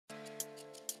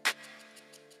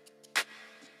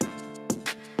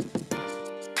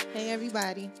Hey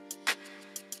everybody,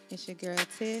 it's your girl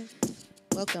Tiff.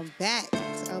 Welcome back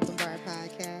to Open Bar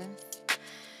Podcast,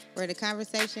 where the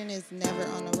conversation is never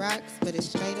on the rocks, but it's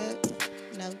straight up,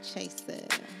 no chaser.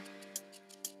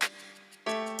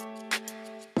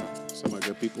 So my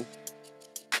good people.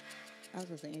 I was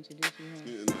supposed to introduce you.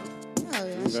 Yeah, No,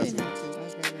 I shouldn't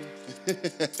have to. Okay.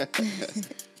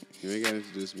 You ain't got to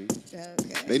introduce me. Okay.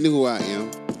 They knew who I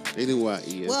am. They knew who I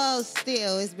is. Well,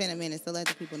 still, it's been a minute, so let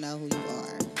the people know who you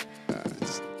are.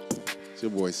 It's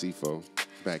your boy C4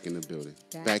 back in the building.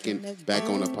 Back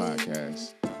on the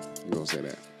podcast. You gonna say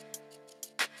that?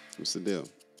 What's the deal?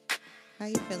 How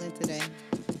you feeling today?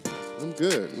 I'm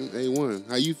good. A1.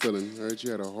 How you feeling? Heard you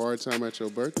had a hard time at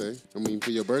your birthday. For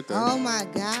your birthday. Oh my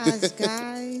gosh,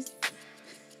 guys.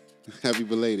 Happy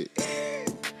belated.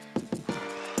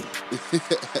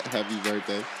 Happy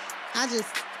birthday. I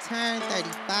just turned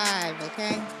 35,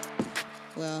 okay?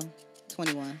 Well,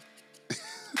 21.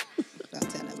 Don't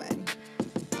tell nobody.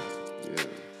 Yeah.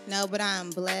 No, but I'm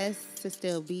blessed to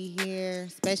still be here,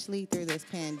 especially through this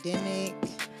pandemic.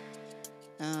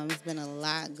 It's been a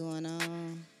lot going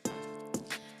on.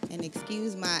 And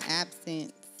excuse my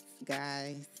absence,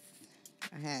 guys.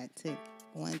 I took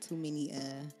one too many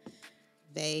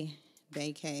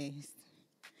vacays.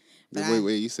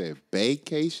 Wait, you said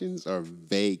vacations or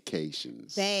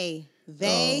vacations?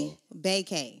 Vacays.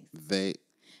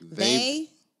 They,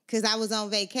 because I was on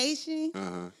vacation,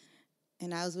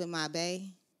 and I was with my bae,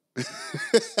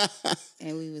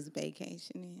 and we was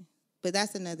vacationing. But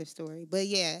that's another story. But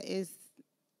yeah,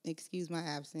 excuse my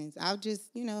absence. I'll just,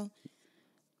 It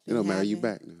don't matter, you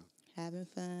back now. Having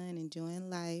fun, enjoying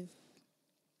life,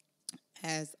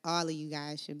 as all of you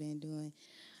guys should been doing.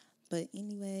 But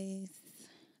anyways,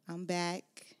 I'm back.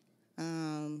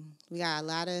 We got a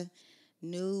lot of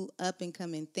new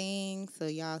up-and-coming things, so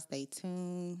y'all stay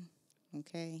tuned,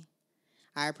 okay?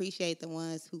 I appreciate the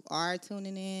ones who are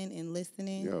tuning in and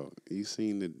listening. Yo, you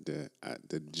seen the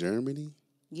Germany?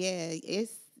 Yeah, they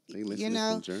listening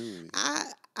from Germany.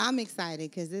 I'm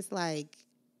excited because it's like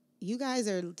you guys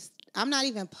are. I'm not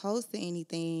even posting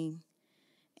anything,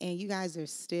 and you guys are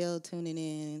still tuning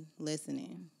in,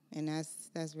 listening, and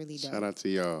that's really dope. Shout out to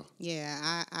y'all.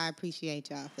 Yeah, I appreciate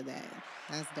y'all for that.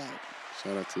 That's dope.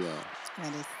 Shout out to y'all.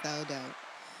 That is so dope.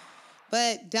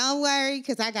 But don't worry,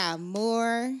 because I got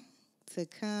more to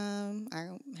come. I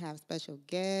have special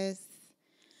guests.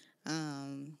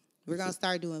 We're going to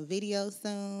start doing videos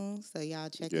soon, so y'all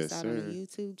check us out on the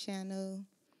YouTube channel.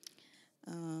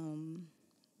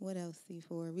 What else, C4?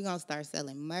 We're going to start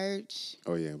selling merch.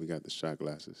 Oh, yeah, we got the shot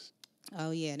glasses.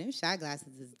 Oh, yeah, them shot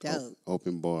glasses is dope.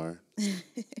 Open bar.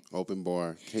 Open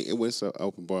bar. What's an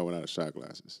open bar without shot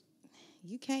glasses?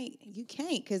 You can't,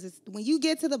 because when you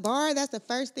get to the bar, that's the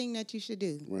first thing that you should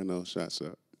do. Run those shots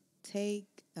up. Take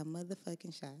a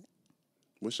motherfucking shot.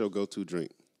 What's your go-to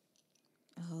drink?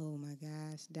 Oh, my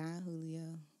gosh. Don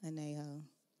Julio, Anejo.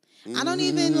 I don't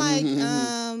even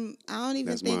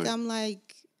think mine. I'm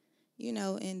like,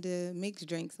 into mixed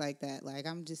drinks like that. Like,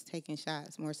 I'm just taking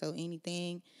shots more so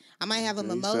anything. I might have a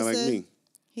mimosa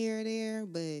here or there,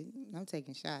 but I'm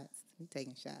taking shots.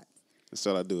 That's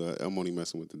all I do. I'm only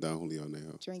messing with the Don Julio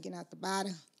now. Drinking out the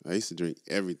bottle. I used to drink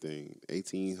everything.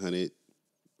 1800,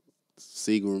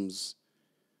 Seagrams,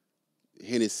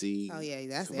 Hennessy. Oh, yeah,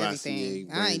 that's Cavassier, everything.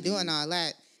 Brandy. I ain't doing all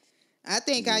that. I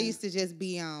think I used to just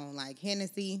be on, like,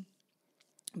 Hennessy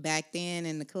back then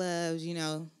in the clubs,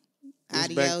 What's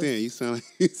Adios. back then? You sound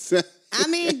like... I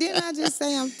mean, didn't I just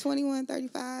say I'm 21,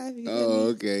 35? You feel me?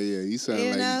 Okay, yeah. You sound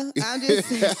like... I'm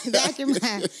just back in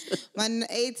my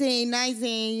 18,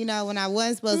 19, when I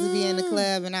wasn't supposed to be in the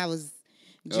club and I was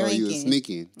drinking. Oh, you was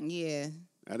sneaking. Yeah.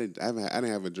 I didn't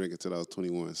have a drink until I was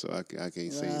 21, so I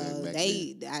can't say that back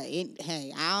then.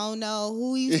 Hey, I don't know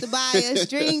who used to buy us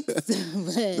drinks,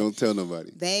 but don't tell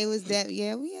nobody. They was that.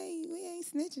 Yeah, we ain't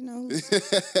snitching on who.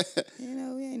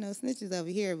 We ain't no snitches over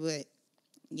here, but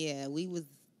yeah, we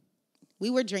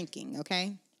were drinking.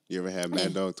 Okay. You ever had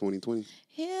Mad Dog 2020?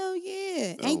 Hell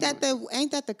yeah! Ain't that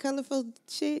the colorful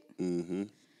shit? Mm-hmm.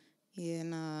 Yeah,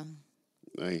 nah.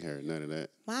 I ain't heard none of that.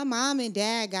 My mom and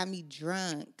dad got me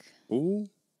drunk. Ooh.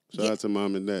 Shout out to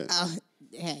mom and dad. Oh,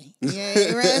 hey. Yeah,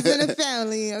 it runs in the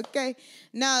family, okay?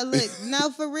 No, look,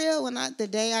 for real, the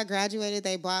day I graduated,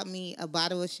 they bought me a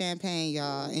bottle of champagne,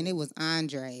 y'all, and it was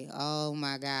Andre. Oh,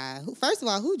 my God. First of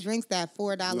all, who drinks that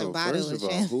 $4 bottle of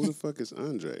champagne? Who the fuck is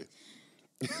Andre?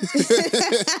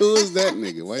 Who is that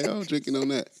nigga? Why y'all drinking on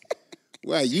that?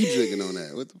 Why are you drinking on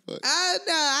that? What the fuck? Oh,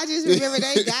 no, I just remember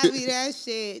they got me that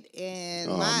shit, and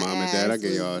mom ass and dad, I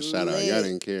gave y'all a shout out. Y'all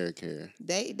didn't care.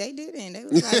 They didn't. They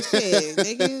was like, shit,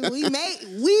 nigga, we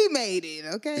made it,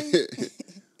 okay?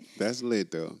 That's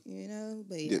lit though. You know,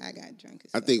 but yeah, I got drunk.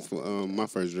 I think for my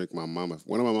first drink, one of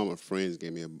my mama's friends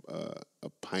gave me a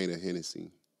pint of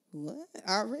Hennessy. What?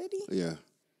 Already? Yeah,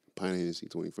 a pint of Hennessy,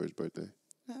 21st birthday.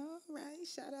 All right.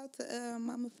 Shout out to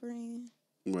mama friend.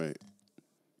 Right.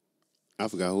 I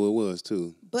forgot who it was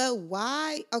too. But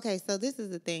why? Okay, so this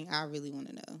is the thing I really want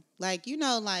to know. Like, you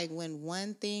know, like when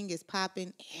one thing is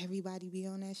popping, everybody be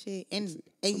on that shit. And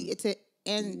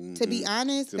to be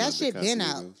honest, that shit been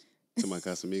out. To my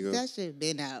Casamigos. That shit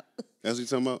been out. That's what you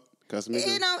talking about? Casamigos?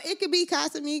 You know, it could be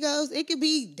Casamigos. It could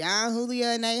be Don Julio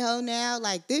and Aho now.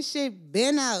 Like, this shit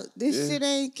been out. This shit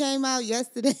ain't came out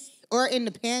yesterday or in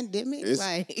the pandemic.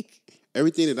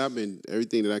 Everything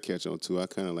that I catch on to, I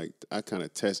kind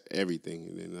of test everything,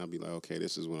 and then I'll be like, okay,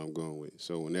 this is what I'm going with.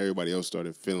 So when everybody else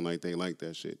started feeling like they like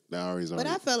that shit, that already. But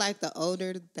I feel like the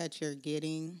older that you're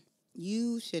getting,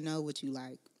 you should know what you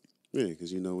like. Yeah,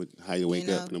 because you know how you wake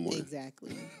up in the morning.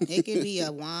 Exactly. It could be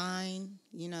a wine.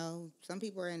 You know, some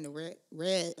people are into red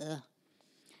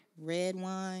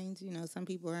wines. You know, some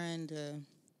people are into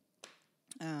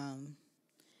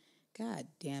God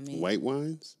damn it, white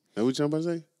wines. That what you about to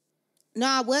say? No,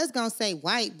 I was gonna say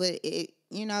white, but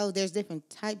you know, there's different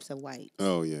types of white.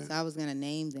 Oh yeah. So I was gonna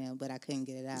name them, but I couldn't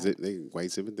get it out. Is it white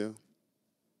Zinfandel?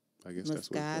 I guess that's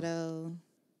what it's Moscato.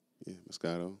 Yeah,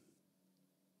 Moscato.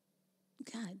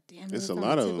 God damn it! It's a on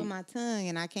lot the of tip them. of my tongue,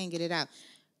 and I can't get it out.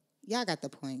 Y'all got the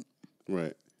point.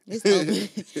 Right. It's open.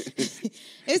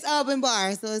 It's open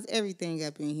bar, so it's everything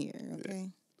up in here. Okay.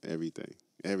 Yeah.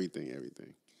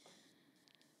 Everything.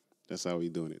 That's how we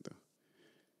doing it though.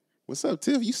 What's up,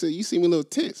 Tiff? You seem a little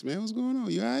tense, man. What's going on?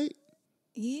 You all right?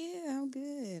 Yeah, I'm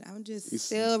good. I'm just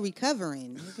still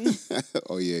recovering. Okay?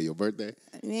 Oh yeah, your birthday.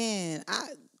 Man,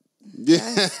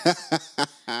 Yeah.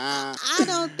 I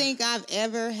don't think I've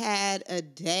ever had a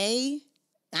day.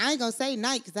 I ain't gonna say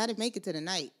night because I didn't make it to the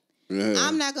night. Yeah.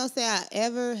 I'm not gonna say I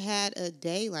ever had a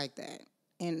day like that,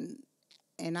 and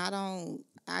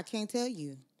I can't tell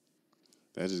you.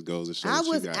 That just goes to show I that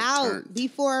you was got out turned.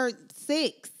 before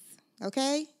 6.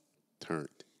 Okay. Turned.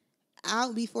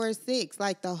 Out before 6.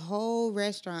 Like the whole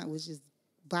restaurant was just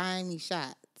buying me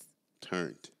shots.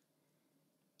 Turned.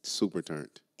 Super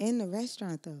turned. In the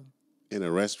restaurant though. In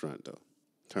a restaurant though.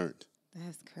 Turned.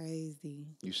 That's crazy.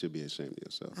 You should be ashamed of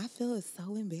yourself. I feel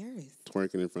so embarrassed.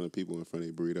 Twerking in front of people in front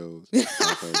of their burritos.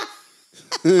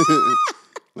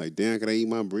 Like, damn, can I eat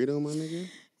my burrito, my nigga?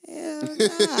 Hell no.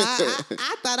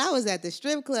 I thought I was at the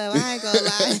strip club. I ain't gonna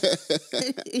lie.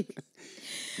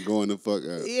 Going the fuck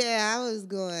up. Yeah, I was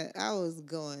going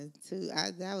too.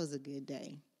 That was a good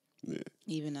day. Yeah.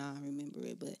 Even though I don't remember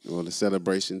it, but well, the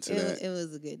celebration to that. It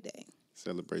was a good day.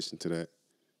 Celebration to that.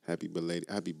 Happy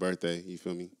birthday, you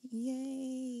feel me?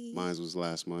 Yay. Mine was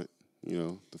last month, you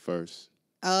know, the 1st.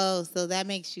 Oh, so that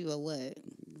makes you a what?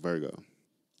 Virgo.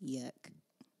 Yuck.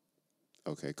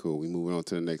 Okay, cool. We moving on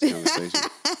to the next conversation.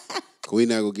 We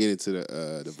not gonna get into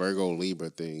the Virgo Libra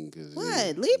thing. What?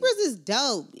 Yeah. Libras is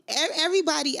dope.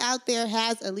 Everybody out there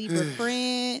has a Libra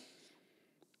friend,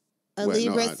 a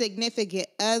Libra significant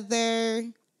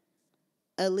other,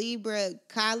 a Libra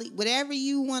colleague, whatever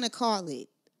you want to call it.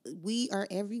 We are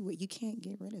everywhere. You can't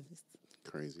get rid of us.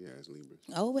 Crazy ass Libras.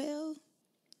 Oh, well.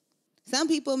 Some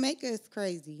people make us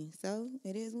crazy, so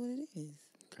it is what it is.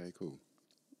 Okay, cool.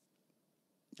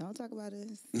 Don't talk about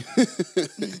us.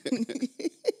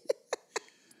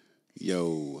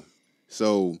 Yo.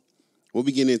 So, what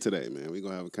we getting in today, man? We're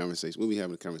going to have a conversation. What we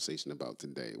having a conversation about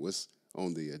today? What's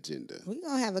on the agenda? We're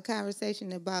going to have a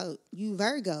conversation about you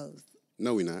Virgos.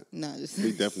 No, we not. No, just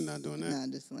we definitely not doing that. No,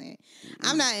 just playing.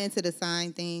 I'm not into the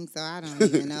sign thing, so I don't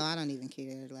even know. I don't even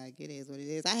care. Like, it is what it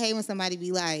is. I hate when somebody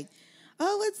be like,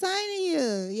 "Oh, what sign are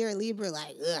you? You're a Libra."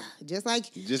 Like, ugh. Just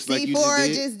like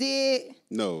C4 just did.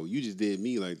 No, you just did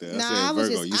me like that. No, I said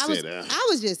Virgo. You said I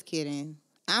was just kidding.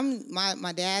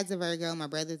 My dad's a Virgo. My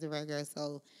brother's a Virgo.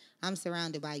 So I'm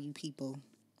surrounded by you people.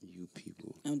 You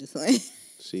people. I'm just like.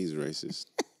 She's racist.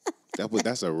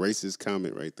 That's a racist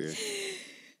comment right there.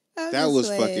 That was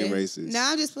fucking racist. No,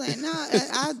 I'm just playing. No,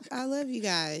 I love you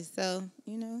guys. So,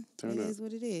 you know, it is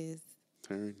what it is.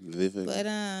 Living. But,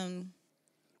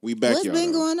 we back, what's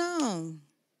been going on?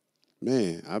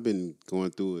 Man, I've been going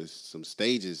through some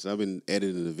stages. I've been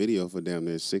editing the video for damn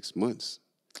near 6 months.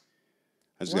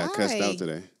 I just got cussed out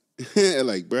today.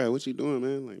 Like, bruh, what you doing,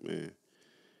 man? Like, man,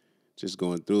 just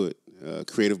going through it.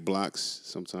 Creative blocks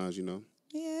sometimes, you know.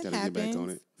 Yeah, it gotta happens. Get back on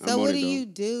it. So what do you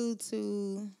do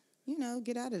to, you know,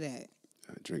 get out of that?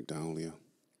 I drink Don Julio.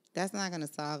 That's not going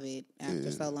to solve it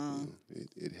after so long.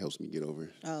 It helps me get over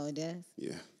it. Oh, it does?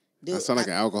 Yeah. I sound like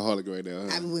an alcoholic right now.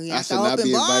 I should not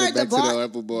be invited back to the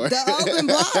open bar. The open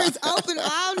bar is open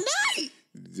all night.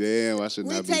 Damn, I should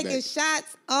We not be taking back.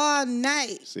 shots all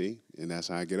night. See? And that's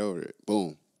how I get over it.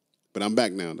 Boom. But I'm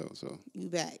back now, though, so. You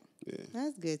back. Yeah.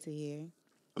 That's good to hear.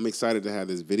 I'm excited to have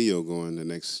this video going the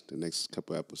next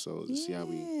couple episodes and see how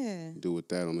we do with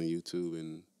that on the YouTube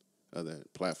and other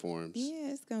platforms.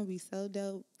 Yeah, it's going to be so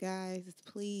dope, guys.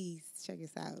 Please check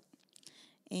us out.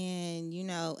 And,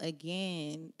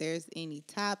 again, there's any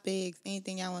topics,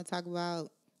 anything y'all want to talk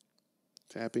about,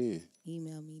 tap in.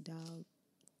 Email me, dog.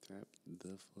 Tap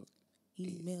the fuck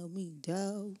Email me,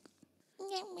 dog.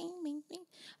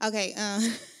 Okay,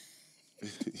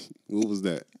 what was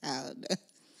that? I don't know.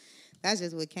 That's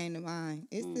just what came to mind.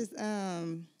 It's this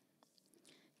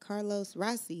Carlos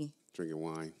Rossi. Drinking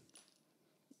wine.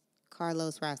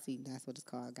 Carlos Rossi, that's what it's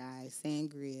called, guys.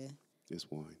 Sangria. It's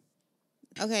wine.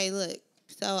 Okay, look.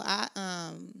 So I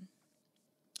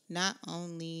not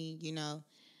only,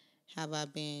 have I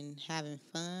been having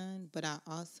fun, but I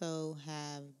also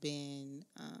have been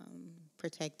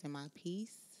protecting my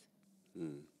peace.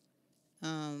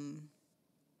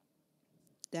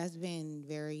 That's been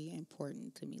very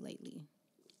important to me lately.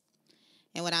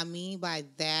 And what I mean by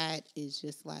that is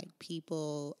just like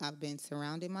people I've been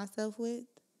surrounding myself with.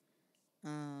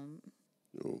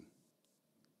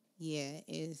 Yeah,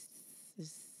 it's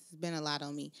been a lot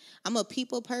on me. I'm a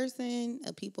people person,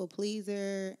 a people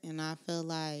pleaser, and I feel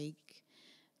like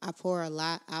I pour a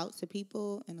lot out to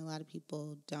people, and a lot of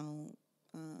people don't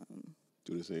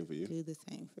do the same for you. Do the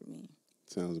same for me.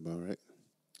 Sounds about right.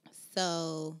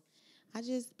 So I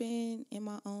just been in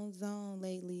my own zone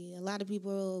lately. A lot of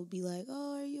people will be like,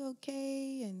 "Oh, are you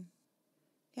okay?" And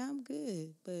yeah, I'm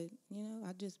good, but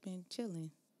I've just been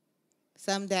chilling.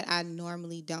 Something that I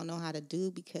normally don't know how to do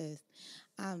because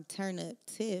I'm turn up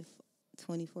Tiff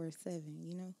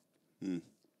 24/7.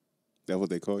 That what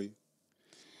they call you?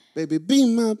 Baby, be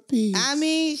my peace. I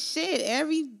mean, shit,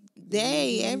 every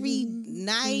day, every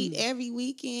night, every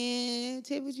weekend.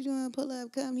 Tiff, what you doing? Pull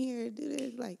up, come here, do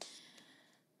this. Like,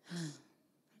 I'm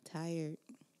tired.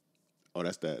 Oh,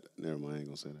 that's that. Never mind, I ain't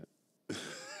gonna say that.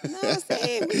 No, I'm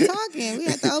saying we talking. We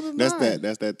at the open bar.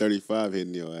 That's that 35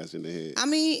 hitting your ass in the head. I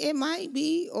mean, it might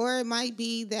be, or it might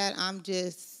be that I'm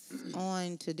just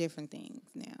on to different things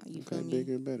now. You feel me?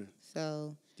 Bigger and better.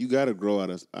 So you gotta grow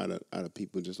out of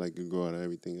people just like you grow out of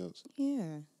everything else.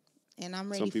 Yeah, and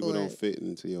I'm ready for it. Some people don't fit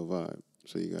into your vibe,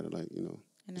 so you gotta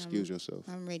excuse yourself.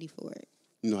 I'm ready for it.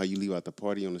 You know how you leave out the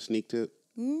party on the sneak tip?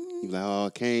 You like, oh, I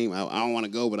came. I don't want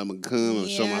to go, but I'm gonna come and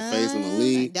show my face. I'm gonna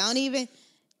leave.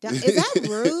 Is that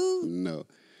rude? No.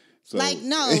 So,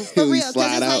 no, for real. Because it's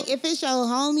out. like, if it's your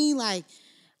homie, like,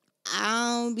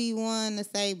 I don't be one to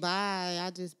say bye.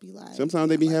 I just be like. Sometimes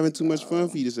they be having too much fun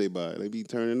for you to say bye. They be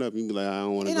turning up. You be like, I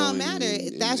don't want to go. It don't matter.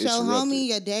 If that's your homie,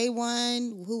 your day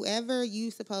one, whoever,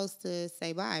 you supposed to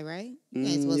say bye, right? You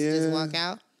ain't supposed to just walk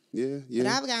out. Yeah. But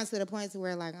I've gotten to the point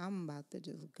where, like, I'm about to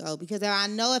just go. Because I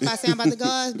know if I say I'm about to go,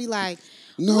 I'll be like,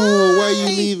 no, why are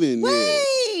you leaving? Wait.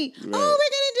 Yeah. Right. Oh,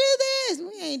 we're going to do this.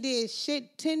 We ain't did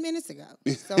shit 10 minutes ago.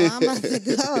 So I'm about to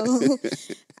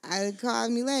go. Call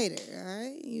me later, all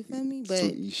right? You feel me? But so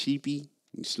you sheepy,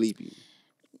 you sleepy.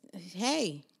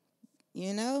 Hey,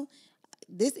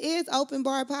 this is Open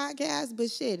Bar Podcast, but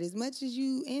shit, as much as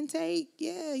you intake,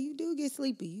 yeah, you do get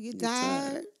sleepy. You get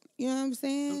tired. You know what I'm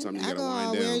saying? Sometimes you gotta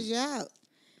Alcohol wind down. wears you out,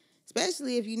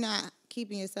 especially if you're not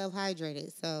keeping yourself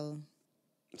hydrated. So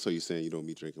you're saying you don't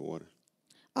be drinking water?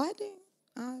 Oh, I do.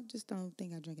 I just don't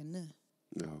think I drink enough.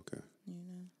 No, okay.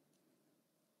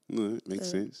 No, it makes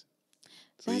sense.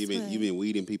 So you've been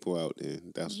weeding people out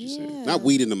then. That's what you're saying. Not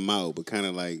weeding them out, but kind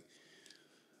of like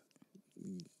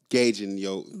gauging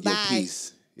your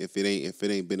peace. If it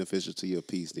ain't beneficial to your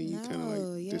peace, then you kind of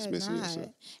like dismissing yourself.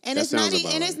 And it's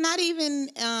not even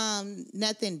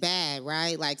nothing bad,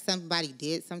 right? Like somebody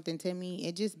did something to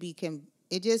me.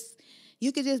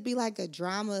 You could just be like a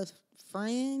drama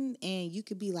friend, and you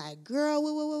could be like, girl,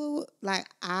 whoa. Like,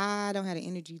 I don't have the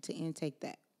energy to intake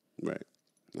that. Right.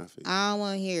 I don't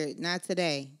want to hear it. Not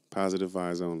today. Positive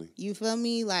vibes only. You feel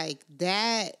me? Like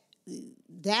that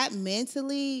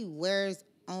mentally wears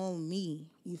on me.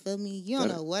 You feel me? You don't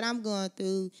know what I'm going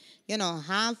through. You know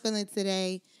how I'm feeling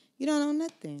today. You don't know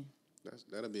nothing.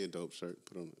 That'll be a dope shirt.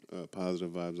 Put on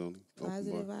positive vibes only.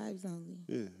 Positive vibes only.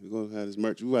 Yeah, we're gonna have this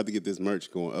merch. We have to get this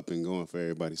merch going up and going for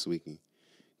everybody so we can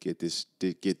get this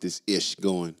ish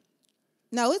going.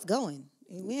 No, it's going.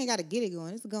 We ain't got to get it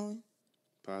going. It's going.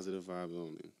 Positive vibes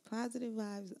only. Positive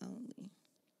vibes only.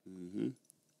 Mm-hmm.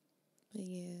 But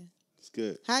yeah. It's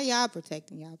good. How y'all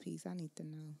protecting y'all peace? I need to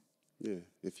know. Yeah.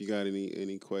 If you got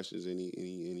any questions,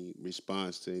 any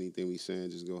response to anything we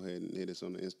saying, just go ahead and hit us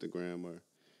on the Instagram or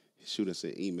shoot us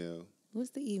an email.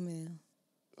 What's the email?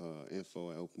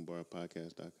 info at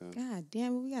openbarpodcast.com. God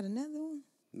damn it, we got another one?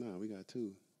 Nah, we got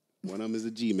two. One of them is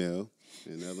a Gmail,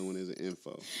 and the other one is an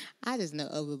info. I just know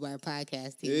Open Bar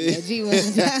Podcast TV at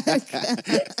gmail.com.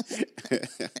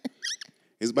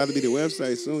 It's about to be the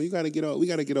website soon. We gotta get all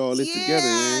this together,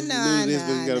 man. I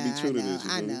We gotta be true to this.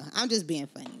 I know. I'm just being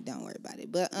funny. Don't worry about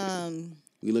it. But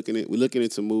we're looking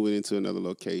into moving into another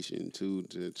location to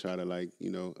try to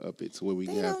up it to where we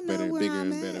can have bigger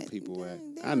and better people at.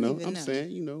 I know. I'm saying,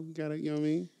 we gotta, you know what I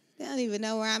mean? They don't even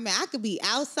know where I'm at. I could be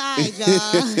outside,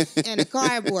 y'all, in a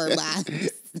cardboard box.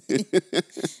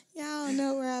 Y'all don't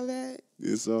know where I'm at.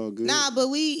 It's all good. Nah, but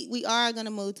we are going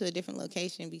to move to a different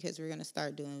location because we're going to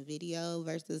start doing video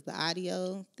versus the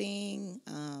audio thing.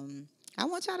 I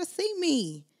want y'all to see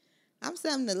me. I'm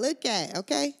something to look at,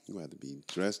 okay? You have to be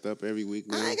dressed up every week,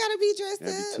 man. I ain't got to be dressed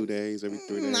every up. Every 2 days, every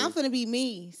 3 days. I'm finna be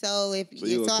me. So if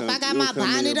I got my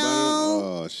bonnet on.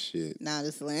 Oh, shit. Nah,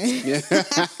 just playing.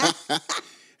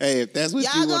 Hey, if that's what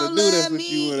you want to do, that's what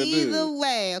you want to do. Either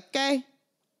way, okay?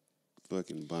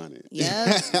 Fucking bonnet.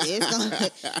 Yeah,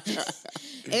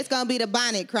 it's gonna be the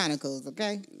Bonnet Chronicles,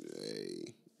 okay?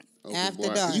 Hey,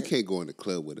 after dark. You can't go in the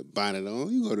club with a bonnet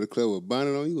on. You go to the club with a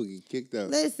bonnet on, you gonna get kicked out.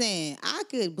 Listen, I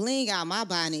could bling out my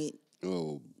bonnet.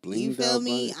 Oh, bling out. You feel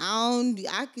me? Bonnet?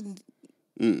 I can.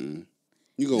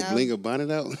 You gonna bling a bonnet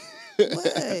out?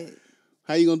 What?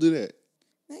 How you gonna do that?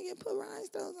 Nigga, put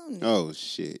rhinestones on it. Oh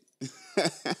shit.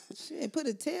 Shit, put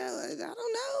a tail. I don't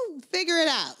know. Figure it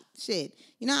out. Shit.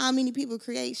 You know how many people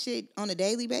create shit on a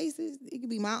daily basis? It could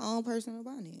be my own personal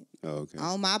bonnet. Oh, okay.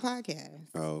 On my podcast.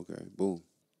 Oh, okay. Boom.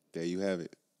 There you have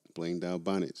it. Blinged out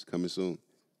bonnets coming soon.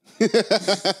 I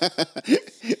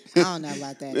don't know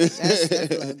about that. That's a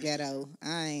little ghetto.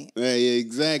 I ain't. Yeah,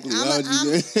 exactly.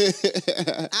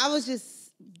 I was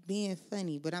just being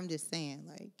funny, but I'm just saying,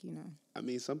 I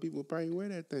mean, some people probably wear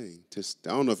that thing. I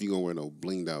don't know if you're going to wear no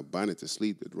blinged out bonnet to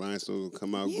sleep. The rhinestones will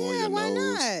come out, go on your why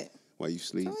nose. Not? While you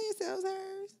sleep. Toya sells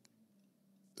hers.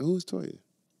 Who's Toya?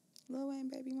 Lil Wayne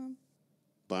baby mom.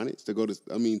 Bonnets to go to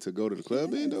the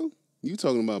club in, though? You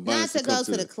talking about bonnets Not to go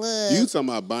to the club. You talking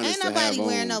about bonnets Ain't to nobody have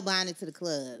wearing on. no bonnet to the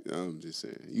club. I'm just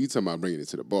saying. You talking about bringing it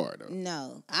to the bar, though.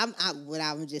 No. What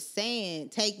I was just saying,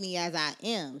 take me as I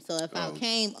am. So if I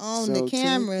came on the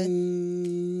camera,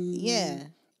 yeah.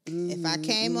 If I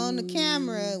came on the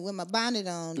camera with my bonnet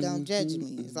on, don't judge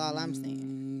me. That's all I'm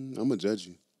saying. I'm going to judge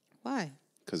you. Why?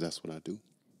 Because that's what I do.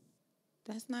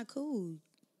 That's not cool.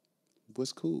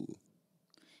 What's cool?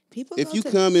 People if you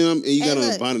come in and you got on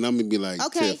a bonnet, I'm going to be like,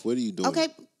 okay, Tiff, what are you doing?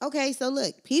 Okay, so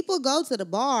look, people go to the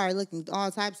bar looking all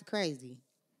types of crazy.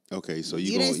 Okay, so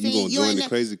you gonna join the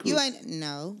crazy crew?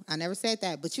 No, I never said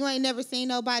that. But you ain't never seen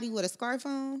nobody with a scarf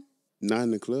on? Not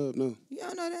in the club, no. You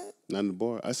don't know that? Not in the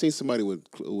bar. I seen somebody with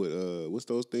what's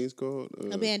those things called?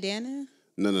 A bandana?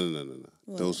 No.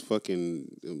 Those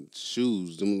fucking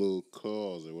shoes, them little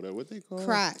claws or whatever. What they called?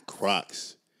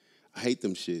 Crocs. I hate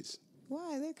them shits.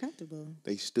 Why? They're comfortable.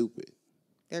 They stupid.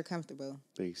 They're comfortable.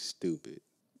 They stupid.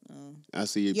 Oh. I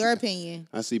see it. Your opinion.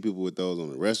 I see people with those on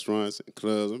the restaurants and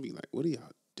clubs. I'll be like, what are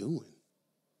y'all doing?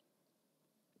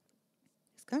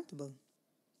 It's comfortable.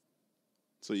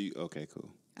 So okay, cool.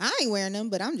 I ain't wearing them,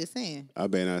 but I'm just saying. I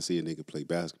bet I see a nigga play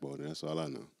basketball, and that's all I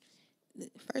know.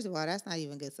 First of all, that's not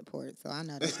even good support, so I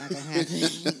know that's not going to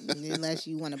happen unless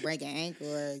you want to break an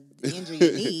ankle or injure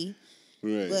your knee.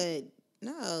 Right. But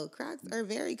no, Crocs are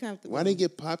very comfortable. Why they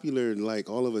get popular like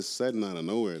all of a sudden out of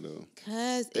nowhere though?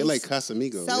 Because they like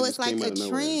Casamigos. So it's like a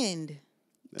trend.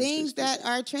 Things that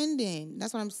are trending.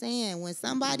 That's what I'm saying. When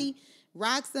somebody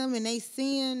rocks them and they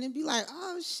see them, they be like,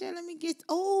 "Oh shit, let me get.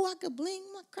 Oh, I could bling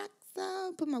my Crocs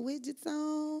out, put my widgets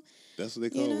on." That's what they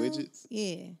call widgets.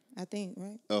 Yeah, I think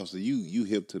right. Oh, so you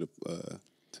hip to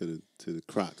the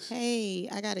Crocs? Hey,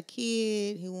 I got a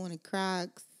kid who wanted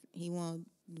Crocs. He want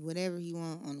whatever he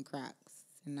want on the Crocs.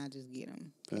 And I just get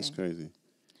them. Okay? That's crazy.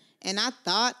 And I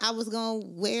thought I was going to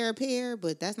wear a pair,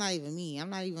 but that's not even me.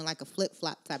 I'm not even like a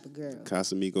flip-flop type of girl.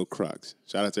 Casamigos Crocs.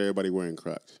 Shout out to everybody wearing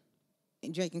Crocs.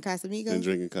 And drinking Casamigos? And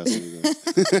drinking Casamigos.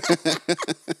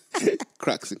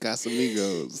 Crocs and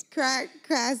Casamigos.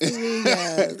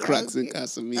 Casamigos. Crocs and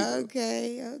Casamigos.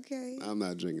 Okay. I'm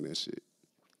not drinking that shit.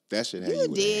 That shit had you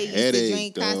with a headache, used to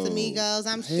drink Casamigos.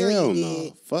 I'm sure you did. Hell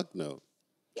no. Fuck no.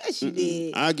 Yes, you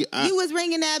did. You was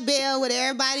ringing that bell with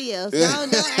everybody else.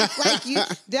 Don't act like you.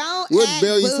 Don't. What act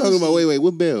bell you bougie. talking about? Wait.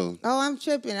 What bell? Oh, I'm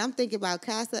tripping. I'm thinking about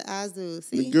Casa Azul.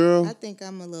 See, girl. I think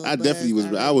I'm a little. I definitely was.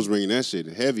 I was ringing that shit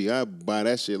heavy. I buy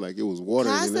that shit like it was water.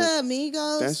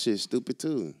 Casamigos. That shit stupid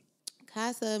too.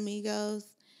 Casamigos,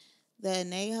 the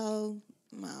Anejo.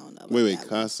 I don't know. Wait.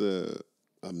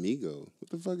 Amigo. What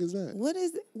the fuck is that? What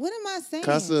is it? What am I saying?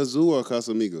 Casa Azul or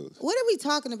Casamigos? What are we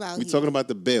talking about We here? talking about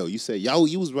the bell. You said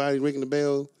you was ringing the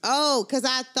bell. Oh, because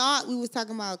I thought we was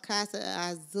talking about Casa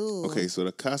Azul. Okay, so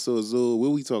the Casa Azul, what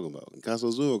are we talking about? Casa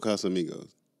Azul or Casamigos?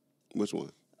 Which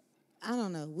one? I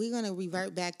don't know. We're going to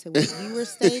revert back to what you were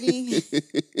stating.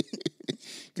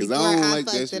 Because I don't like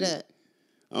that fucked shit. it up.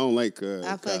 I don't like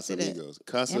I fucked it up. Casamigos.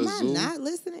 Casa Am Azul. I not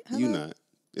listening? Hello? You not.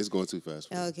 It's going too fast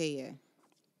for me. Okay, yeah.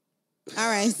 All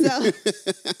right, so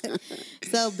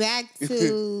so back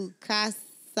to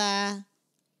Casa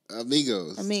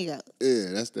Amigos. Amigo. Yeah,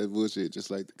 that's that bullshit,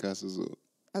 just like the Casa Azul.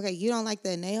 Okay, you don't like the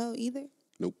anejo either?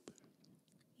 Nope.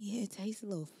 Yeah, it tastes a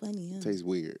little funny, huh? Tastes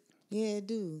weird. Yeah, it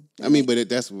do. I mean, but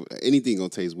that's anything gonna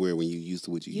taste weird when you used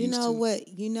to what you used to. You know what?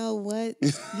 You know what?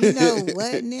 You know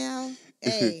what now?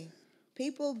 Hey,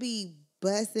 people be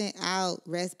busting out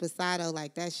Resposado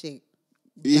like that shit.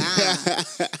 Bomb,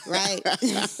 right?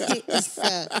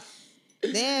 So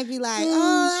they'd be like,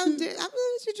 "Oh,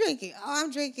 what you drinking? Oh,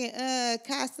 I'm drinking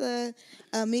Casa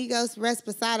Amigos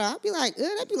Resposado." I'll be like,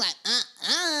 they'd be like,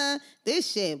 this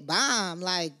shit bomb.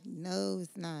 Like, no,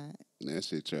 it's not. That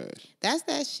shit trash. That's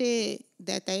that shit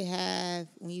that they have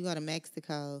when you go to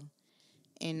Mexico,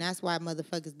 and that's why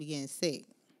motherfuckers be getting sick.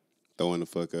 Throwing the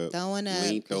fuck up. Throwing up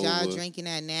because y'all drinking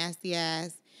that nasty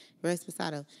ass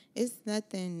Resposado. It's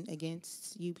nothing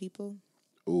against you people.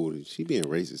 Ooh, she being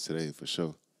racist today for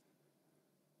sure.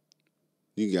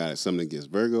 You got something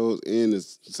against Virgos and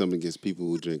it's something against people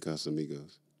who drink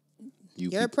Casamigos.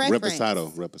 Your preference.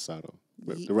 Reposado.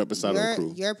 The Reposado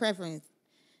crew. Your preference.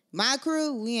 My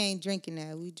crew, we ain't drinking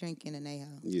that. We drinking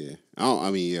anejo. Yeah.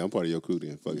 I'm part of your crew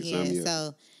then. Fuck it. Yeah, sign me so,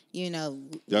 up. you know.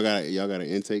 Y'all got an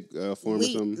intake form or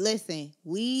something? Listen,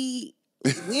 we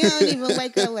don't even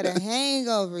wake up with a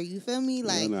hangover. You feel me?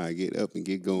 Like, nah, get up and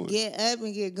get going. Get up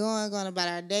and get going about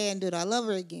our day and do it all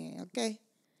over again, okay?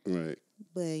 Right.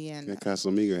 But yeah, no. That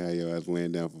Casamigo had your ass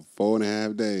laying down for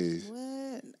 4.5 days.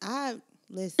 What?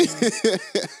 Listen,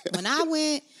 when I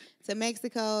went to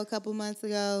Mexico a couple months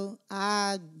ago,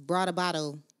 I brought a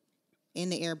bottle in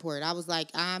the airport. I was like,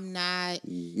 I'm not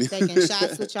taking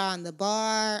shots with y'all in the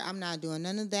bar. I'm not doing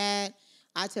none of that.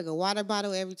 I took a water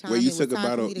bottle every time. Wait, you took a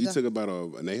bottle of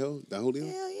Anejo, the Julio?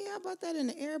 Hell yeah, I bought that in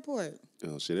the airport.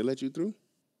 Oh, shit, they let you through?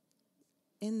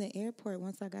 In the airport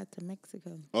once I got to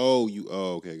Mexico. Oh,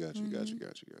 okay, got you.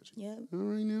 Yep. All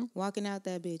right now. Walking out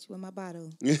that bitch with my bottle.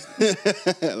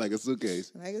 Like a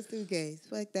suitcase. Like a suitcase.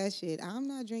 Fuck that shit. I'm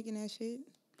not drinking that shit.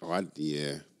 Oh,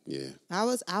 yeah.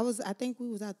 I think we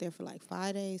was out there for like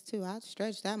 5 days too. I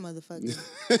stretched that motherfucker.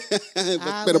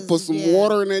 Better put some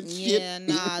water in that shit. Yeah,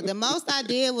 nah. The most I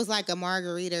did was like a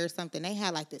margarita or something. They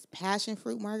had like this passion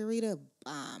fruit margarita.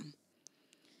 Bomb.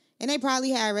 And they probably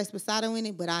had Resposado in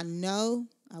it, but I know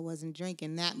I wasn't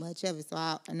drinking that much of it. So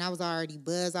I was already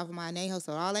buzzed off of my anejo,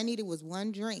 so all I needed was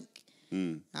one drink.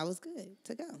 I was good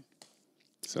to go.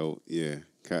 So, yeah,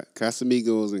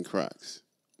 Casamigos and Crocs.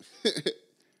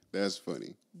 That's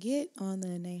funny. Get on the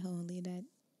anejo and leave that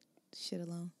shit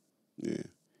alone. Yeah.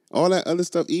 All that other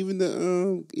stuff,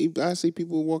 even I see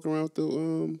people walking around with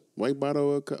the white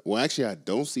bottle. Well, actually, I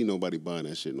don't see nobody buying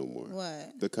that shit no more.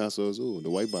 What? The Casa Azul, the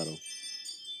white bottle.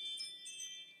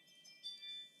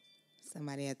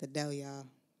 Somebody at the door, y'all.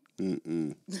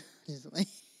 Just like...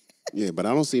 Yeah, but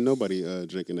I don't see nobody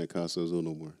drinking that Casa Azul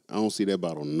no more. I don't see that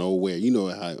bottle nowhere. You know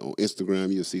how on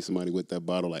Instagram you'll see somebody with that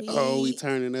bottle like, we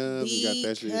turning up, we got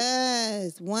that shit.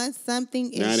 Because once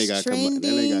something now is trending,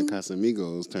 now they got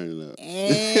Casamigos turning up.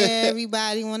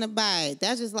 Everybody want to buy it.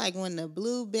 That's just like when the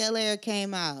Blue Bel Air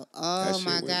came out. Oh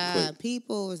my God, quick.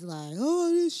 People was like, "Oh,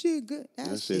 this shit good."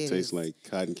 That shit tastes like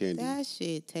cotton candy. That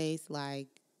shit tastes like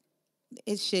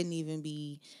it shouldn't even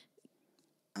be.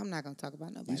 I'm not gonna talk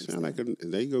about nobody. You sound like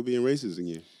there you go being racist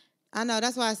again. I know.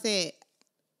 That's why I said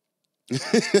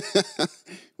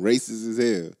racist as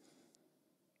hell.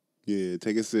 Yeah,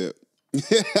 take a sip.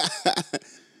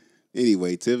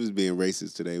 Anyway, Tiff is being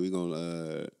racist today. We're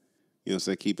gonna,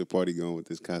 keep the party going with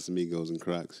this Casamigos and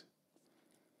Crocs.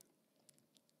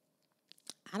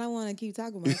 I don't want to keep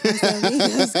talking about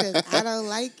Casamigos because I don't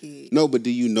like it. No, but do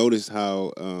you notice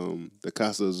how the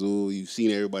Casa Azul, you've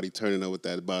seen everybody turning up with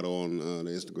that bottle on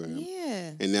the Instagram?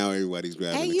 Yeah. And now everybody's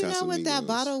grabbing the Casamigos. Hey, you know what that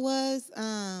bottle was?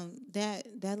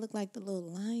 That looked like the little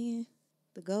lion,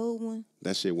 the gold one.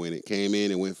 That shit it came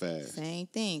in and went fast. Same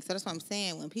thing. So that's what I'm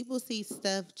saying. When people see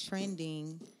stuff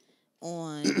trending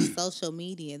on social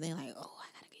media, they're like, oh, I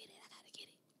gotta get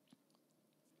it.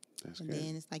 That's and great.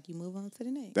 Then it's like you move on to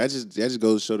the next. That just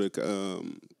goes to show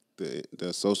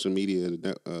the social media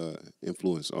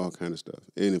influence all kind of stuff.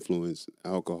 It influence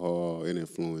alcohol. It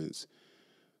influence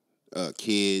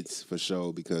kids for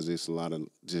sure, because it's a lot of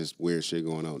just weird shit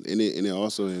going on, and it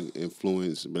also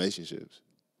influences relationships.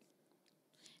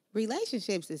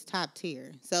 Relationships is top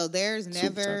tier. So Super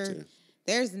top tier.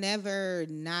 there's never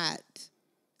not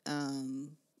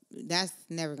that's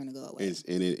never gonna go away.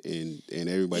 And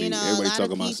everybody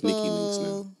talking about sneaky links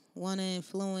now. Want to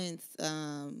influence,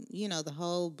 the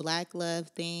whole Black love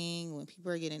thing when people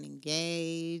are getting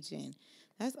engaged, and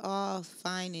that's all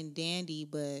fine and dandy.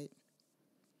 But,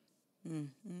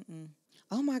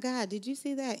 oh my God, did you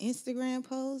see that Instagram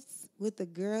post with the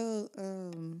girl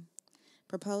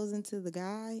proposing to the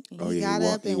guy, and he got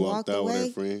up and walked out away? With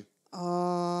her friend.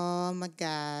 Oh my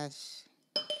gosh!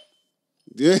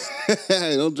 Yeah,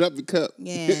 don't drop the cup.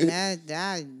 Yeah,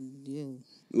 that you.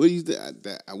 What do you think?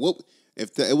 What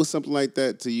if it was something like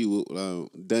that to you,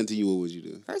 done to you? What would you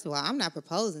do? First of all, I'm not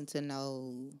proposing to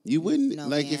no. You wouldn't man.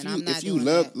 if you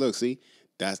love. That. Look, see,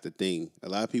 that's the thing. A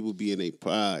lot of people be in their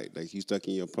pride, like you stuck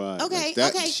in your pride. Okay,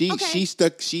 like okay.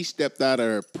 She stepped out of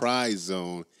her pride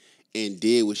zone and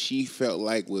did what she felt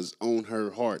like was on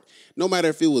her heart. No matter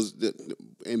if it was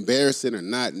embarrassing or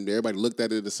not, and everybody looked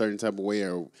at it a certain type of way,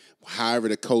 or however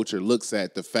the culture looks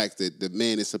at the fact that the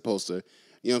man is supposed to,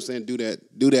 you know what I'm saying,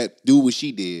 do what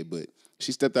she did, but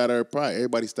she stepped out of her pride.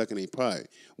 Everybody's stuck in their pride.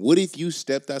 What if you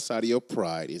stepped outside of your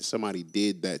pride and somebody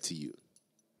did that to you?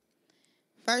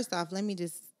 First off, let me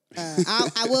just,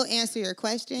 I will answer your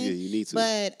question. Yeah, you need to.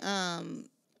 But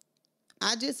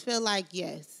I just feel like,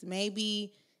 yes,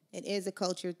 maybe it is a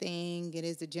culture thing. It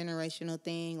is a generational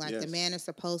thing. Like, the man is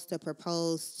supposed to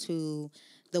propose to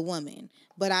the woman.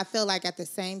 But I feel like at the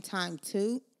same time,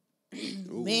 too,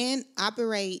 men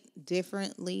operate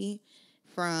differently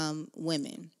from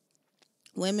women.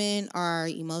 Women are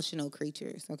emotional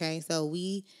creatures, okay? So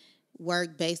we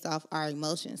work based off our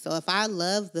emotions. So if I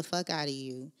love the fuck out of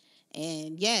you,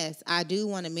 and yes, I do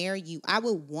want to marry you, I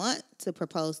would want to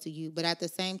propose to you. But at the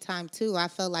same time, too, I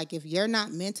feel like if you're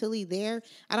not mentally there,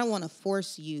 I don't want to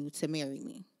force you to marry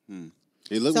me.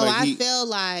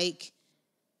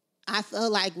 I feel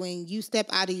like when you step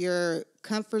out of your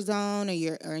comfort zone, or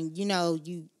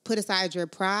you put aside your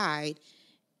pride,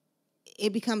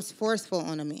 it becomes forceful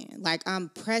on a man. Like, I'm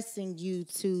pressing you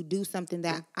to do something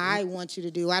that I want you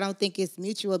to do. I don't think it's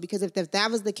mutual, because if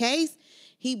that was the case,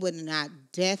 he would not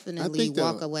definitely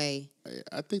walk away.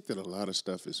 I think that a lot of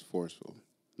stuff is forceful.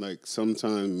 Like,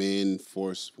 sometimes men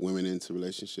force women into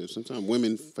relationships. Sometimes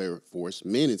women force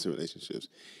men into relationships.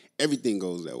 Everything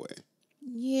goes that way.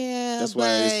 Yeah, that's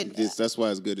why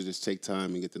it's good to just take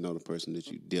time and get to know the person that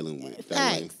you're dealing with.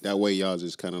 That way y'all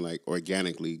just kind of like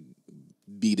organically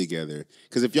be together.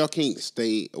 Because if y'all can't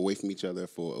stay away from each other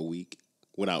for a week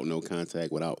without no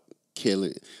contact, without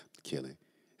killing,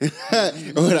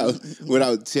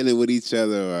 without chilling with each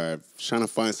other, or trying to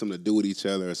find something to do with each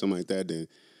other or something like that, then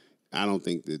I don't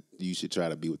think that you should try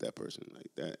to be with that person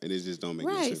like that. And it just don't make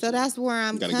any sense. Right. So that's where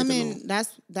I'm coming.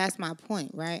 That's my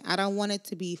point, right? I don't want it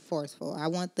to be forceful. I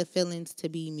want the feelings to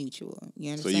be mutual.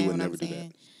 You understand? So you would what never I'm do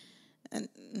saying? that?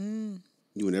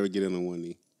 You would never get in on one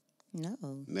knee? No.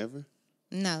 Never?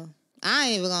 No. I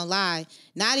ain't even gonna lie.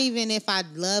 Not even if I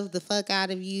love the fuck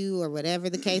out of you or whatever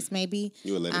the case may be.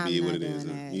 You would let it be what it is.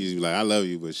 Huh? You just be like, I love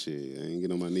you, but shit, I ain't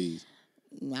getting on my knees.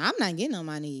 I'm not getting on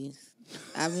my knees.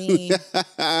 I mean,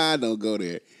 I don't go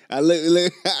there. I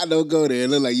don't go there. It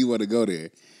look like you want to go there.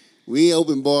 We ain't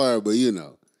open bar, but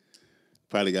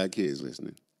probably got kids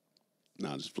listening. No,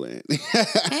 I'm just playing.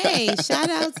 Hey, shout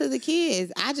out to the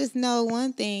kids. I just know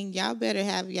one thing. Y'all better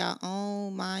have your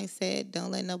own mindset.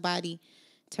 Don't let nobody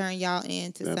turn y'all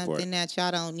into something that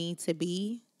y'all don't need to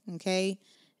be. Okay?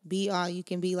 Be all you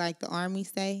can be, like the Army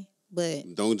say.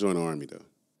 But don't join the Army, though.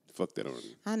 Fuck that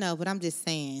Army. I know, but I'm just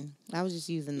saying. I was just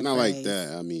using the not phrase. Like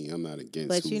that. I mean, I'm not against.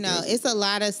 But it's a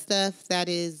lot of stuff that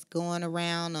is going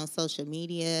around on social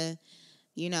media.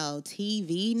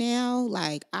 TV now.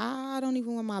 Like, I don't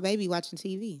even want my baby watching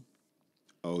TV.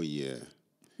 Oh yeah.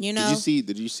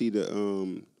 Did you see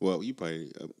the Well, you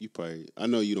probably. I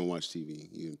know you don't watch TV.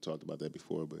 You talked about that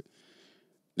before, but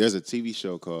there's a TV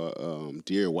show called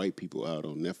Dear White People out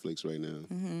on Netflix right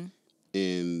now,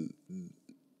 and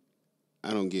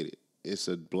I don't get it. It's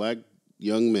a black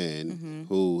young man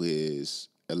who is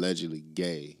allegedly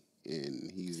gay,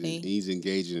 and he's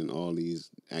engaging in all these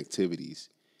activities,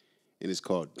 and it's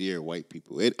called Dear White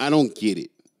People. I don't get it.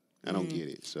 I don't get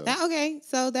it. So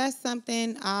so that's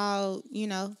something I'll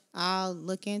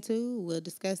look into. We'll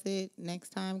discuss it next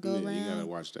time go around. You gotta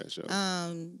watch that show.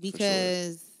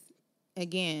 Because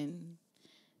again,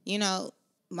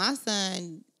 my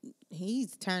son,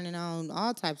 he's turning on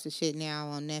all types of shit now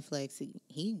on Netflix.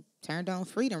 He turned on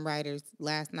Freedom Writers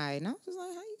last night, and I was just like,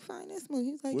 how you find this movie.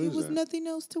 He was like, What it is was that? nothing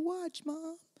else to watch,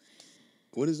 Mom.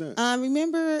 What is that?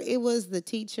 Remember, it was the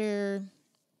teacher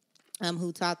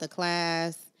who taught the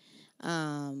class.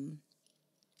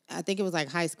 I think it was like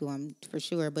high school, I'm for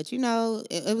sure. But,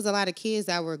 it was a lot of kids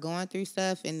that were going through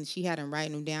stuff, and she had them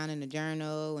writing them down in a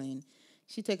journal, and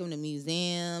she took them to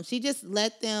museums. She just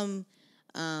let them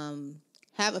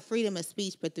have a freedom of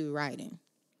speech, but through writing.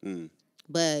 Mm.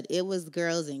 But it was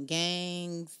girls in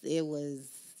gangs. It was,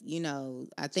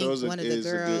 I think So one of the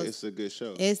girls. It's a good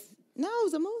show. It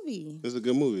was a movie. It's a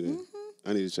good movie then. Mm-hmm.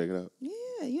 I need to check it out.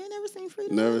 Yeah, you ain't never seen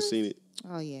Freedom? Never Riders? seen it.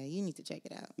 Oh yeah, you need to check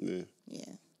it out. Yeah.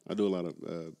 Yeah. I do a lot of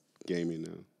gaming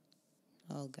now.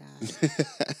 Oh God.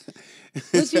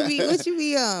 What you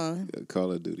be on?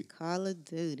 Call of Duty. Call of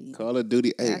Duty. Call of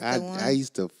Duty. Hey, That's the one? I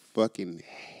used to fucking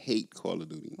hate Call of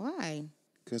Duty. Why?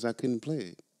 Because I couldn't play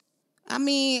it. I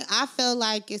mean, I feel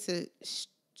like it's a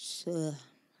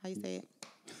how you say it?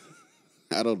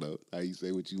 I don't know how you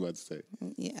say what you want to say.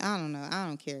 Yeah, I don't know. I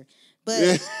don't care.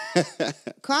 But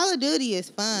Call of Duty is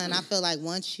fun. I feel like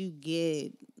once you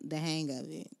get the hang of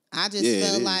it. I just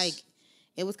felt like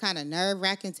it was kind of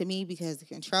nerve-wracking to me because the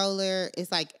controller,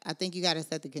 it's like, I think you got to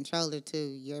set the controller to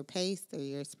your pace or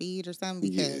your speed or something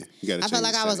because I felt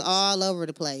like I was all over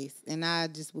the place and I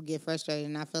just would get frustrated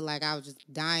and I felt like I was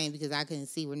just dying because I couldn't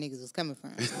see where niggas was coming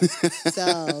from.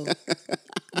 So,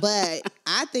 but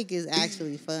I think it's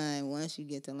actually fun once you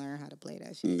get to learn how to play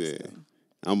that shit. Yeah. So.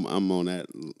 I'm on that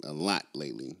a lot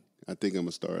lately. I think I'm going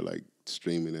to start like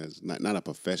streaming as, not a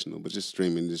professional, but just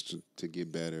streaming just to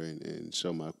get better and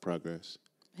show my progress.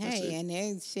 Hey, and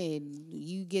then shit,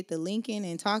 you get the linking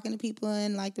and talking to people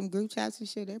in like them group chats and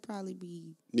shit. They'll probably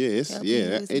be they do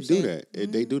that.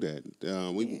 Mm-hmm. They do that.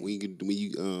 When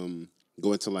you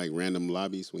go into like random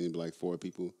lobbies when you be like 4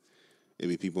 people, it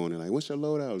be people on there like, "What's your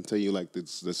loadout?" and tell you like the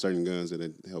certain guns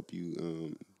that help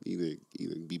you either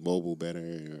be mobile better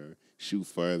or shoot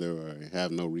further or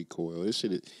have no recoil. This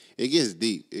shit it gets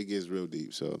deep. It gets real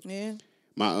deep. So yeah,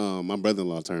 my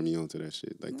brother-in-law turned me on to that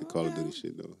shit, like the Call of Duty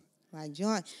shit though. Like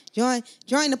join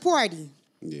the party.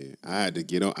 Yeah, I had to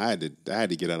get on. I had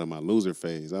to get out of my loser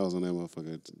phase. I was on that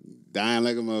motherfucker dying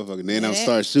like a motherfucker. Then I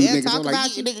start shooting niggas. I'm like,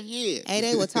 nigga, yeah. Hey,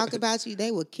 they will talk about you.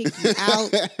 They will kick you out.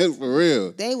 For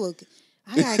real. They will.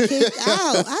 I got kicked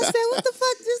out. I said, what the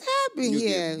fuck just happened? You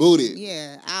get booted.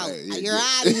 Yeah, out. Hey, You're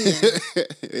out of here.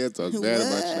 They'll talk bad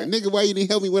about you. Like, nigga, why you didn't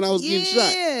help me when I was getting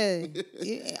shot?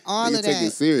 Yeah, all of that. Take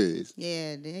it serious.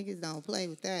 Yeah, the niggas don't play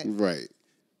with that. Right.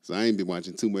 So I ain't been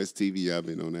watching too much TV. I've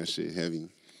been on that shit heavy.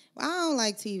 Well, I don't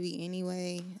like TV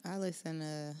anyway. I listen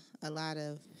to a lot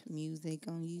of music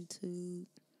on YouTube.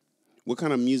 What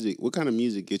kind of music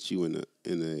gets you in a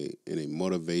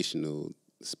motivational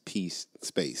peace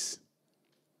space?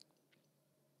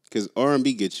 Because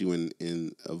R&B gets you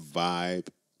in a vibe,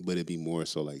 but it'd be more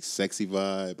so like sexy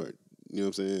vibe, or you know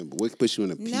what I'm saying? But what puts you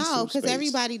in a peaceful space? No, because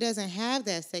everybody doesn't have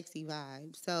that sexy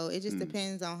vibe. So it just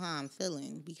depends on how I'm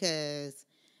feeling. Because,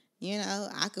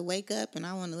 I could wake up and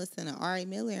I want to listen to Ari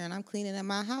Miller and I'm cleaning up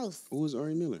my house. Who is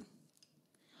Ari Miller?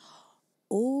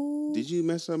 Oh. Did you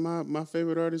mess up my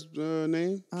favorite artist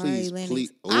name?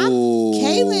 Please. Oh.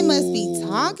 Kaylin must be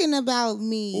talking about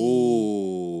me.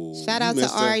 Oh. Shout out to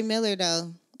Ari Miller,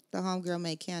 though. The homegirl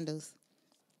made candles.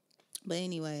 But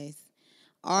anyways,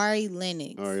 Ari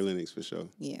Lennox. Ari Lennox for sure.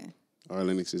 Yeah. Ari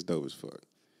Lennox is dope as fuck.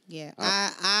 Yeah.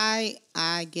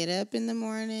 I get up in the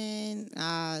morning,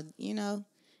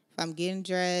 if I'm getting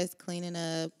dressed, cleaning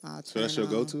up, I'll turn So that's your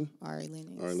go-to? Ari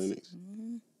Lennox. Ari Lennox.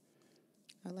 Mm-hmm.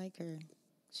 I like her.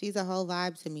 She's a whole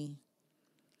vibe to me.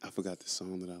 I forgot the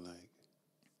song that I like.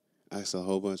 I saw a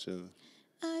whole bunch of...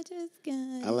 I just got...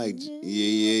 I like...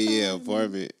 Yeah. Part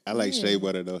of it. I like Shea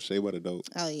Butter, though. Shea Butter dope.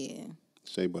 Oh, yeah.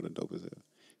 Shea Butter dope as hell.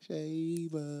 Shea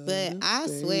Butter, but I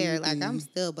swear, like, I'm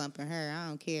still bumping her. I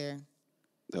don't care.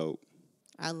 Dope.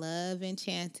 I love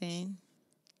Enchanting.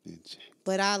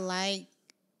 But I like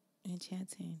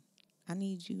Enchanting. I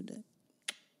need you to,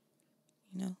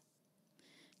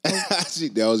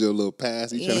 That was your little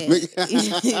pass. You trying to make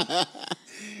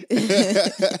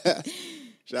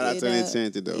Shout out to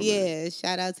Enchanted, though. Yeah,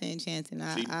 shout out to Enchanting.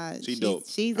 She's dope.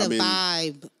 She's a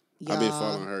vibe. Y'all. I've been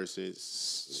following her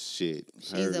since shit.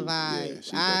 She's a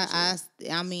vibe. Yeah,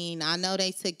 I mean, I know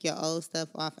they took your old stuff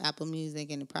off Apple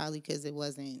Music, and probably because it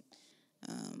wasn't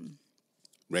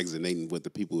resonating with the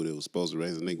people that it was supposed to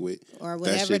resonate with, or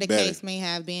whatever the case may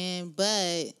have been.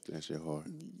 But that's your heart.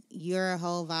 You're a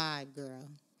whole vibe, girl.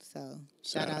 So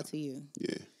shout out to you.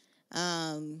 Yeah.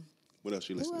 What else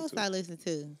you listen to? Who else I listen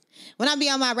to? When I be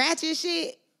on my ratchet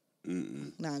shit.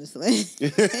 No, I'm just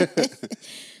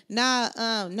no,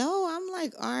 I'm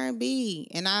like R&B,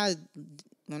 and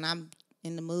when I'm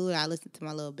in the mood, I listen to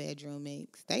my little bedroom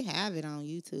mix. They have it on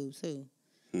YouTube too.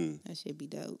 That should be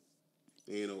dope.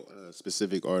 You know,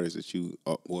 specific artists that you,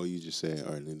 well, you just said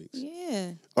Ari Lennox.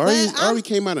 Yeah, Ari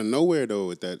came out of nowhere though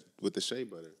with the Shea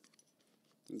Butter.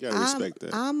 You gotta respect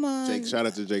that. Shout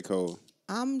out to J. Cole.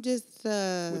 I'm just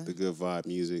with the good vibe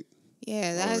music.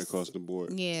 Yeah, that's all the way across the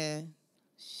board. Yeah,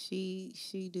 she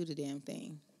do the damn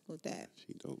thing with that.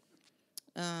 She dope.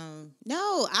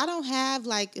 No, I don't have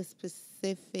like a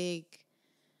specific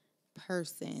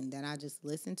person that I just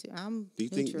listen to. I'm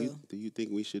neutral. Do you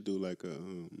think we should do like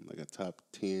a top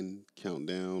 10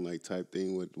 countdown like type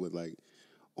thing with like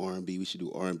R&B? We should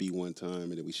do R&B one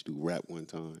time, and then we should do rap one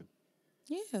time.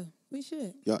 Yeah, we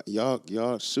should.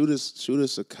 Y'all shoot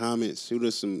us a comment, shoot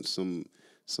us some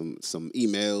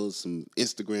emails, some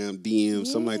Instagram DMs,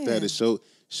 something like that to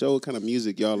show what kind of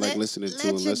music y'all like listening to,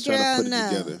 and let's try to put it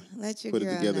together. Put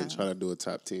it together and try to do a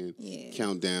top 10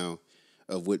 countdown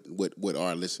of what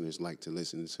our listeners like to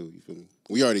listen to. You feel me?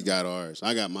 We already got ours.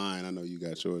 I got mine. I know you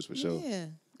got yours for sure. Yeah.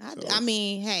 I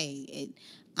mean, hey,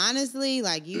 honestly,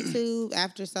 like YouTube,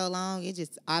 after so long, it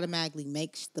just automatically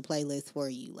makes the playlist for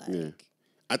you. Like, yeah.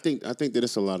 I think that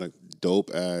it's a lot of dope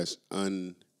ass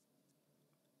underground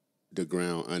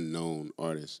unknown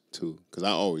artists too, because I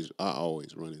always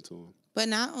run into them. But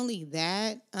not only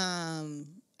that,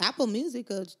 Apple Music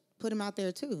will put them out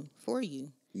there too for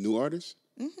you. New artists?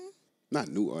 Mm-hmm. Not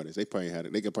new artists. They probably had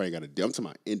it. They could probably got a. I'm talking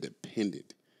about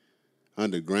independent,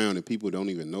 underground, and people don't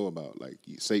even know about. Like,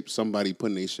 you say somebody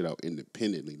putting their shit out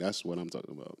independently. That's what I'm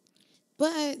talking about.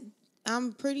 But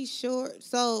I'm pretty sure.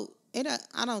 So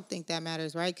I don't think that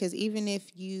matters, right? Because even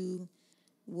if you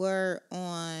were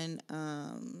on,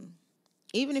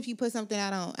 even if you put something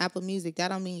out on Apple Music, that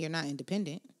don't mean you're not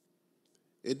independent.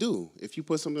 It do. If you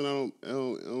put something out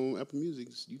on Apple Music,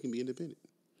 you can be independent.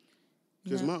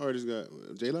 Because my artist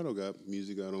J Lotto got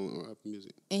music out on Apple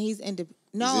Music. And he's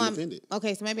independent.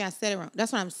 Okay, so maybe I said it wrong.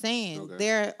 That's what I'm saying. Okay.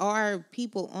 There are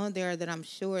people on there that I'm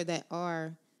sure that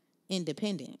are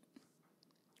independent.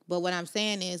 But what I'm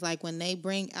saying is, like, when they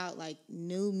bring out, like,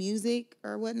 new music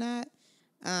or whatnot,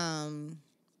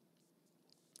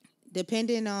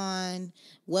 depending on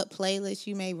what playlist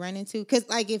you may run into. Because,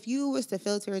 like, if you was to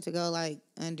filter it to go, like,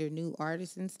 under new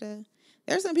artists and stuff,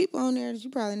 there's some people on there that you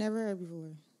probably never heard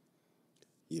before.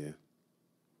 Yeah.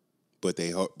 But they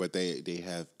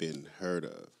have been heard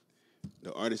of.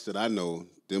 The artists that I know,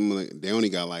 they only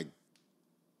got, like,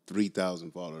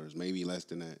 3,000 followers, maybe less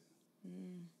than that.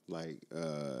 Like,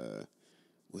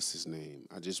 what's his name?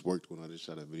 I just worked when I just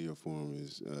shot a video for him.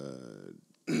 Is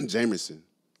Jamerson.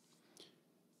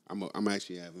 I'm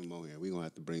actually having him on here. We're gonna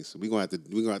have to bring some. We're gonna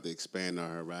have to expand our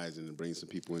horizon and bring some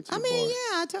people into the bar.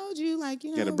 Yeah, I told you, like,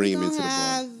 you know, gotta bring him into the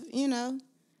bar. You know,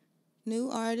 new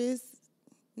artists,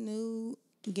 new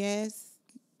guests.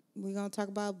 We're gonna talk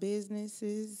about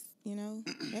businesses. You know,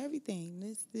 everything.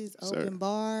 This is open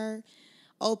bar.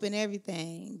 Open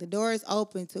everything. The door is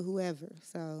open to whoever.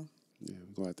 So yeah,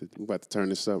 we're about to turn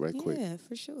this up quick. Yeah,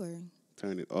 for sure.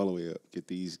 Turn it all the way up. Get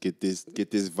this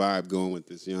vibe going with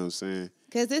this. You know what I'm saying?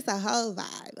 Because it's a whole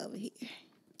vibe over here.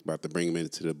 About to bring them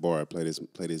into the bar. Play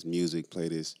this music. Play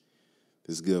this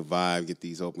good vibe. Get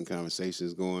these open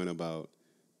conversations going about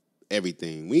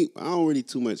everything. I don't really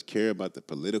too much care about the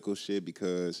political shit,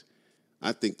 because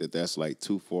I think that's like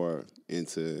too far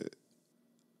into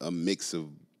a mix of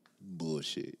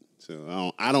bullshit.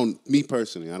 So me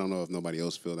personally, I don't know if nobody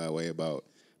else feel that way about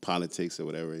politics or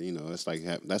whatever. You know, that's like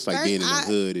being in the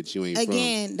hood that you ain't from.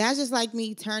 Again, that's just like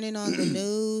me turning on the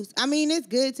news. I mean, it's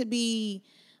good to be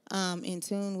in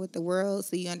tune with the world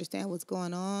so you understand what's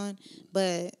going on,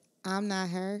 but I'm not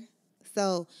her.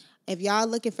 So if y'all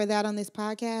looking for that on this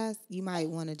podcast, you might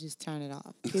want to just turn it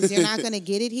off, because you're not going to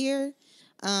get it here.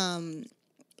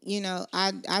 You know,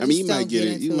 I mean, you might get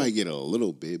it. You might get a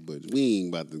little bit, but we ain't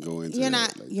about to go into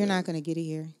that. You're not going to get it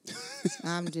here.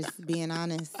 I'm just being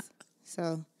honest.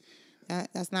 So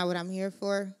that's not what I'm here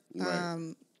for.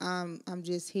 Right. I'm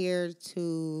just here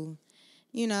to,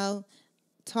 you know,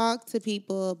 talk to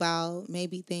people about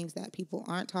maybe things that people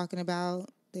aren't talking about.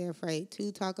 They're afraid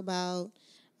to talk about.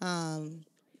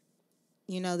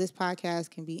 You know, this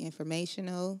podcast can be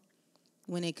informational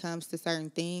when it comes to certain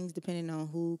things, depending on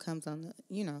who comes on the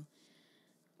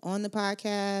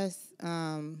podcast.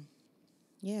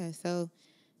 Yeah, so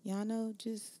y'all know,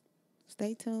 just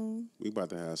stay tuned. We about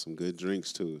to have some good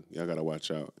drinks too. Y'all gotta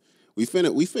watch out. We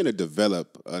finna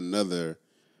develop another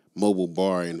mobile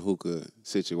bar and hookah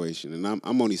situation, and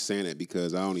I'm only saying it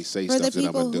because I only say stuff that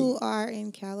I'm gonna do. For the people who are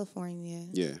in California,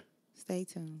 yeah, stay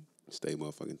tuned. Stay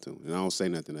motherfucking tuned, and I don't say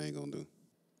nothing I ain't gonna do.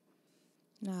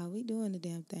 Nah, we doing the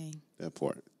damn thing. That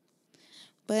part.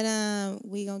 But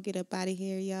we gonna get up out of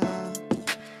here, y'all.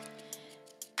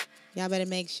 Y'all better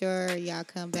make sure y'all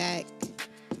come back.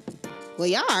 Well,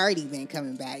 y'all already been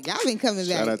coming back. Y'all been coming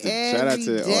back Shout out to day.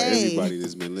 everybody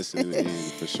that's been listening in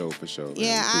for sure. Man.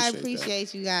 Yeah, I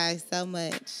appreciate you guys so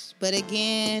much. But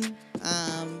again,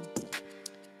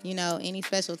 any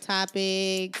special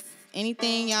topics,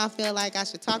 anything y'all feel like I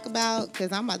should talk about,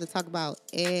 because I'm about to talk about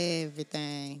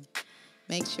everything.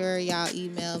 Make sure y'all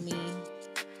email me,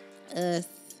 us,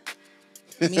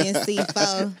 me and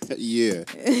C4. Yeah.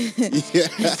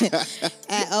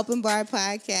 At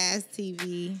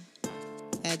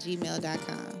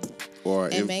openbarpodcasttv@gmail.com. Or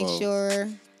and info. Make sure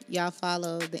y'all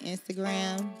follow the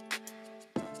Instagram.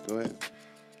 Go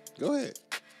ahead.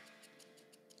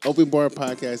 Open Bar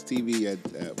Podcast TV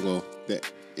the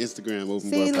Instagram Open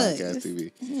Bar Podcast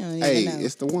TV. Hey,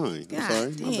 it's the wine. I'm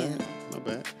sorry. Damn. My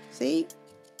bad. See?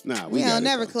 Nah, we don't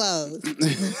never close.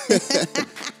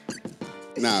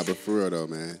 Nah, but for real though,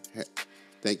 man.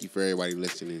 Thank you for everybody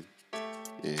listening.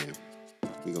 And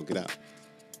we gonna get out.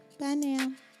 Bye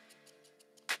now.